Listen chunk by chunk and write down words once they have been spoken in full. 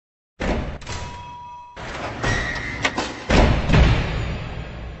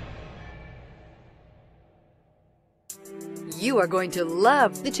You are going to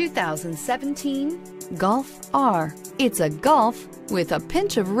love the 2017 Golf R. It's a Golf with a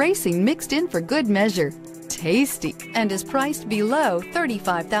pinch of racing mixed in for good measure. Tasty, and is priced below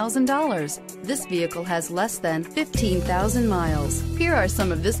 $35,000. This vehicle has less than 15,000 miles. Here are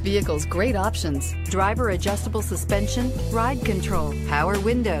some of this vehicle's great options: driver adjustable suspension, ride control, power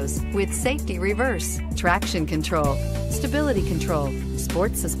windows with safety reverse, traction control, stability control,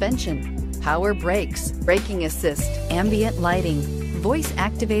 sports suspension, power brakes, braking assist, ambient lighting,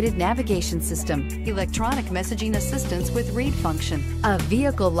 voice-activated navigation system, electronic messaging assistance with read function. A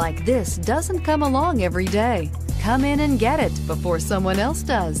vehicle like this doesn't come along every day. Come in and get it before someone else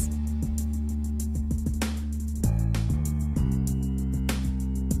does.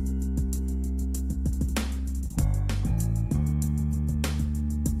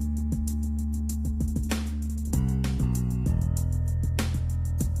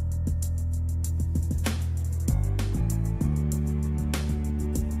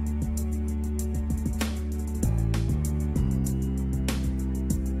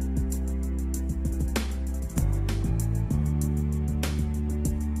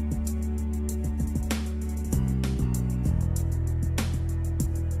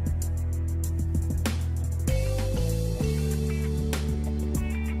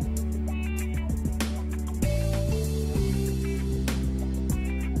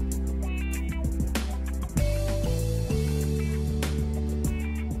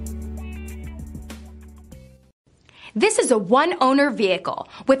 This is a one-owner vehicle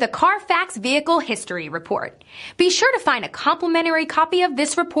with a Carfax Vehicle History Report. Be sure to find a complimentary copy of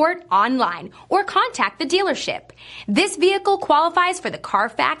this report online or contact the dealership. This vehicle qualifies for the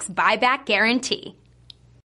Carfax Buyback Guarantee.